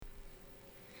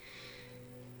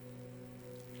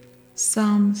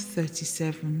Psalm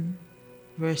 37,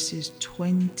 verses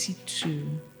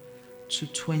 22 to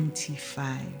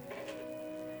 25,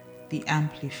 the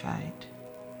Amplified.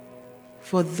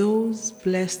 For those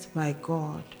blessed by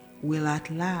God will at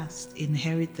last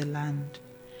inherit the land,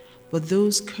 but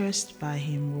those cursed by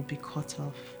him will be cut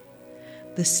off.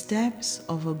 The steps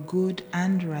of a good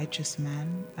and righteous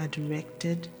man are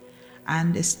directed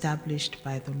and established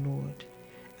by the Lord,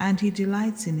 and he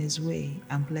delights in his way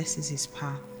and blesses his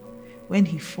path. When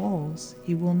he falls,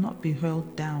 he will not be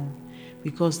hurled down,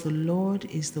 because the Lord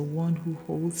is the one who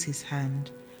holds his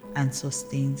hand and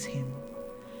sustains him.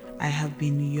 I have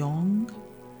been young,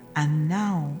 and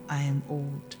now I am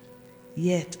old,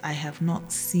 yet I have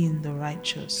not seen the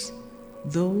righteous,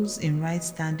 those in right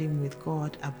standing with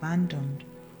God abandoned,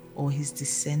 or his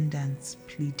descendants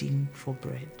pleading for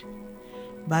bread.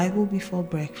 Bible before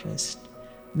breakfast,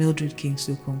 Mildred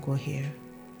King-Sukonko here.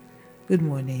 Good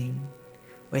morning.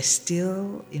 We're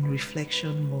still in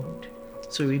reflection mode.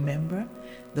 So remember,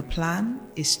 the plan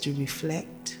is to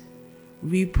reflect,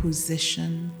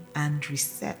 reposition, and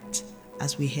reset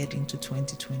as we head into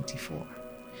 2024.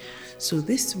 So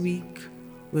this week,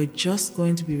 we're just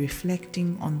going to be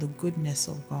reflecting on the goodness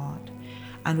of God,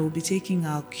 and we'll be taking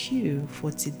our cue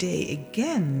for today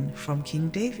again from King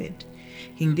David.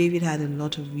 King David had a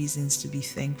lot of reasons to be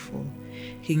thankful.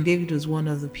 King David was one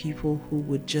of the people who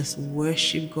would just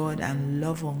worship God and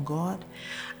love on God.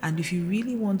 And if you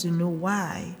really want to know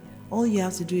why, all you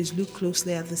have to do is look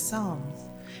closely at the Psalms.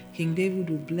 King David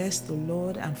would bless the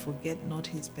Lord and forget not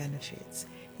his benefits.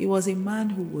 He was a man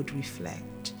who would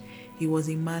reflect. He was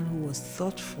a man who was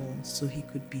thoughtful so he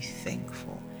could be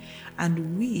thankful.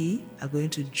 And we are going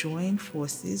to join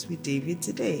forces with David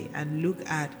today and look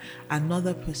at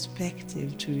another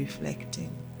perspective to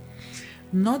reflecting.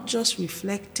 Not just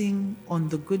reflecting on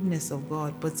the goodness of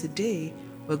God, but today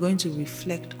we're going to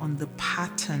reflect on the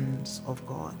patterns of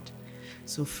God.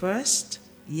 So first,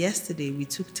 yesterday we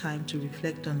took time to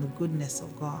reflect on the goodness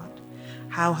of God.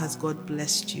 How has God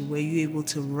blessed you? Were you able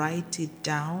to write it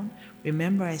down?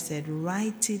 Remember, I said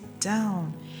write it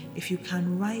down. If you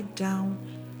can write down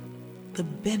the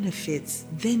benefits,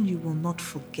 then you will not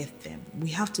forget them. We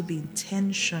have to be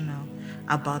intentional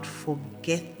about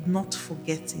not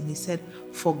forgetting. He said,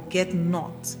 forget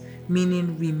not,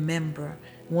 meaning remember.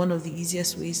 One of the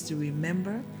easiest ways to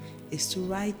remember is to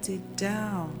write it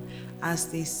down. As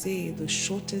they say, the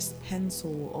shortest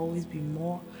pencil will always be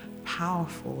more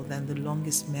powerful than the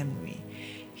longest memory.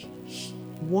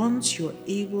 Once you're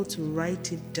able to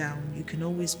write it down, you can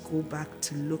always go back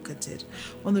to look at it.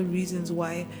 One of the reasons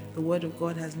why the Word of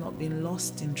God has not been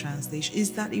lost in translation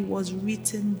is that it was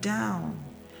written down.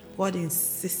 God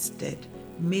insisted,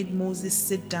 made Moses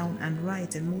sit down and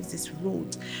write, and Moses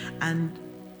wrote, and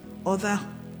other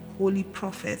holy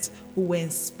prophets who were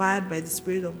inspired by the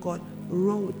Spirit of God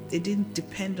wrote. They didn't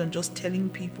depend on just telling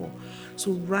people.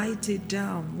 So write it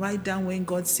down. Write down when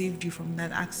God saved you from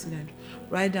that accident.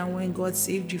 Write down when God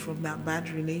saved you from that bad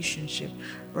relationship.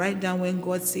 Write down when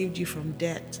God saved you from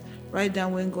debt. Write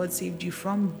down when God saved you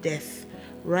from death.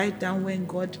 Write down when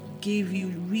God gave you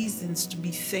reasons to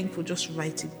be thankful. Just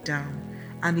write it down.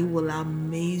 And it will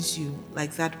amaze you,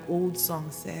 like that old song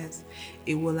says,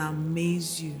 it will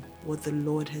amaze you what the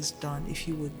Lord has done if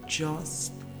you would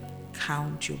just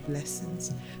count your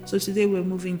blessings. So today we're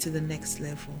moving to the next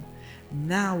level.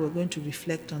 Now we're going to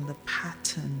reflect on the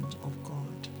pattern of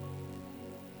God.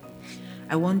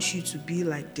 I want you to be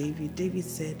like David. David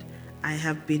said, I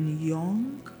have been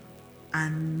young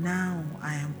and now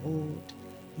I am old,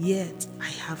 yet I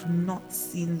have not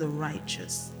seen the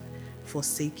righteous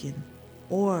forsaken,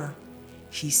 or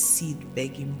his seed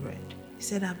begging bread. He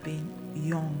said, I've been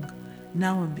young,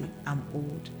 now I'm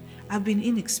old. I've been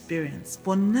inexperienced,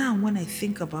 but now when I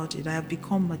think about it, I have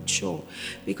become mature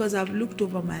because I've looked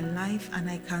over my life and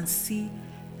I can see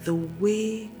the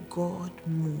way God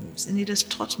moves, and it has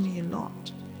taught me a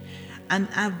lot. And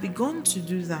I've begun to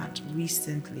do that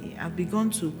recently. I've begun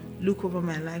to look over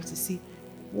my life to see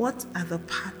what are the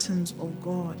patterns of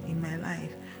God in my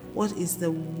life. What is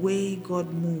the way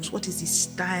God moves? What is his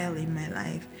style in my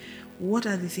life? What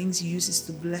are the things he uses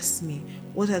to bless me?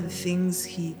 What are the things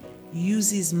he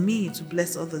uses me to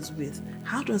bless others with?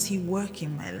 How does he work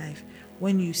in my life?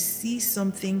 When you see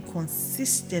something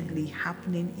consistently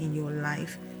happening in your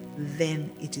life,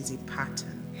 then it is a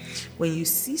pattern. When you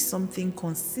see something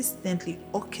consistently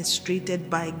orchestrated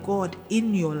by God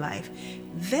in your life,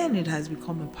 then it has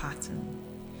become a pattern.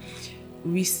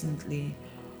 Recently,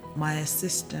 my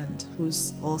assistant,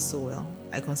 who's also, well,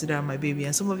 I consider her my baby,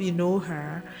 and some of you know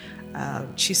her,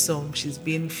 Chisom. She's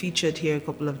been featured here a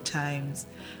couple of times,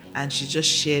 and she just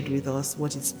shared with us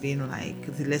what it's been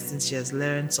like, the lessons she has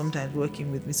learned, sometimes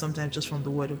working with me, sometimes just from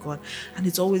the Word of God, and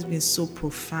it's always been so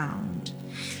profound.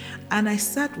 And I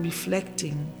sat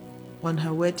reflecting on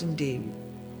her wedding day,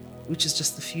 which is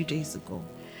just a few days ago.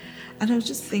 And I was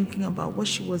just thinking about what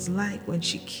she was like when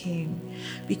she came.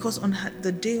 Because on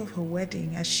the day of her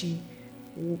wedding, as she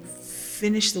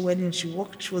finished the wedding and she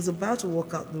was about to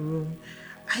walk out the room,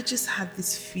 I just had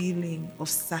this feeling of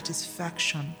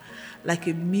satisfaction, like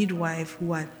a midwife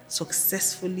who had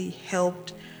successfully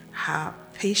helped her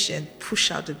patient push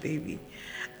out a baby.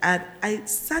 And I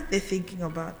sat there thinking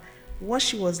about what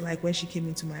she was like when she came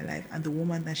into my life and the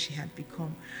woman that she had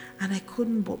become. And I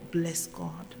couldn't but bless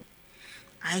God.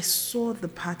 I saw the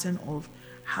pattern of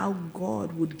how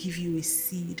God would give you a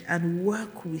seed and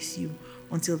work with you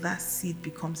until that seed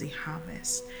becomes a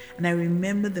harvest. And I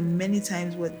remember the many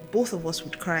times where both of us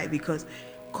would cry because,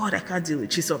 God, I can't deal with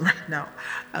Chisom right now.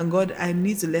 And God, I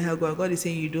need to let her go. And God is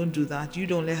saying, you don't do that. You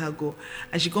don't let her go.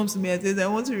 And she comes to me and says, I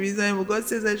want to resign. But God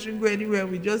says I shouldn't go anywhere.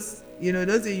 We just,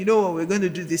 don't say, you know what, we're going to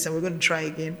do this and we're going to try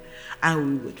again.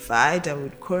 And we would fight and we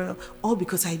would quarrel, all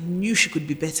because I knew she could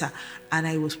be better. And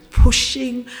I was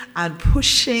pushing and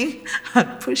pushing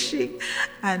and pushing.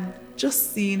 And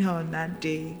just seeing her on that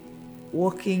day,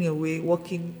 walking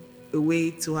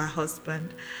away to her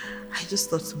husband, I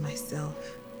just thought to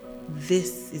myself,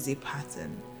 this is a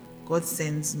pattern. God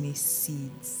sends me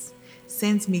seeds,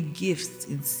 sends me gifts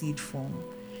in seed form,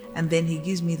 and then He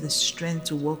gives me the strength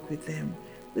to work with them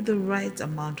with the right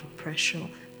amount of pressure,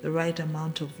 the right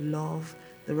amount of love,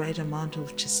 the right amount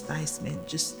of chastisement.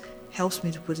 Just helps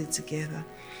me to put it together.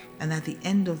 And at the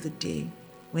end of the day,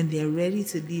 when they're ready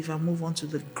to leave and move on to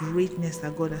the greatness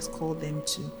that God has called them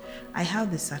to, I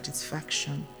have the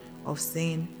satisfaction of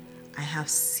saying, I have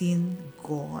seen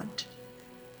God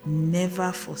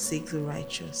never forsake the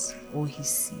righteous or his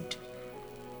seed.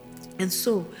 And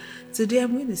so today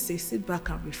I'm going to say, sit back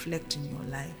and reflect in your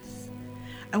life.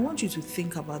 I want you to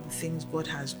think about the things God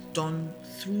has done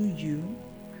through you,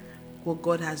 what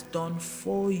God has done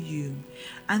for you,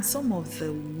 and some of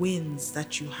the wins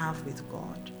that you have with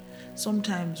God.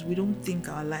 Sometimes we don't think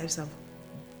our lives have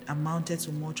amounted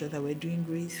to much or that we're doing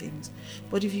great things.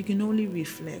 But if you can only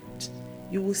reflect,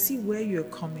 you will see where you're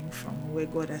coming from, where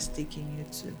God has taken you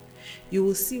to. You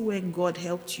will see when God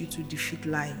helped you to defeat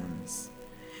lions.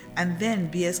 And then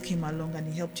bears came along and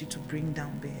He helped you to bring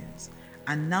down bears.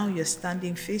 And now you're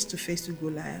standing face to face with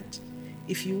Goliath.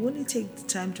 If you only take the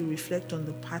time to reflect on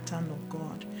the pattern of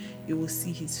God, you will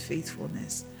see His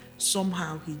faithfulness.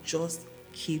 Somehow He just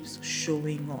keeps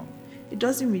showing up. It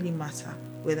doesn't really matter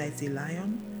whether it's a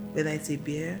lion, whether it's a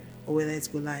bear, or whether it's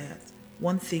Goliath.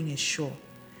 One thing is sure,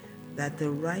 that the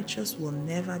righteous will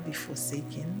never be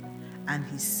forsaken and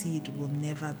his seed will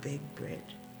never beg bread.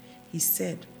 He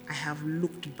said, I have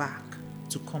looked back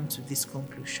to come to this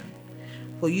conclusion.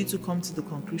 For you to come to the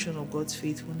conclusion of God's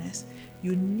faithfulness,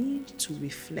 you need to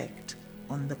reflect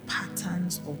on the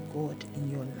patterns of God in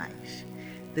your life,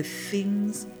 the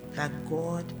things that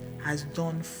God has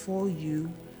done for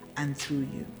you and through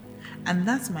you. And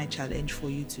that's my challenge for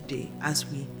you today as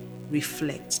we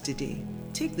reflect today.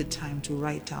 Take the time to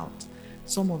write out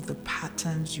some of the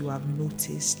patterns you have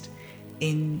noticed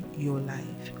in your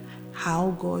life,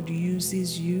 how God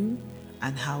uses you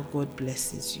and how God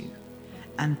blesses you.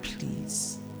 And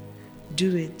please,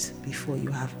 do it before you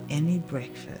have any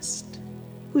breakfast.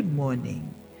 Good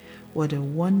morning. What a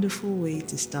wonderful way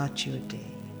to start your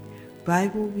day.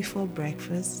 Bible before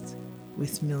breakfast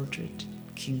with Mildred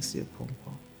Kingsley Okonkwo.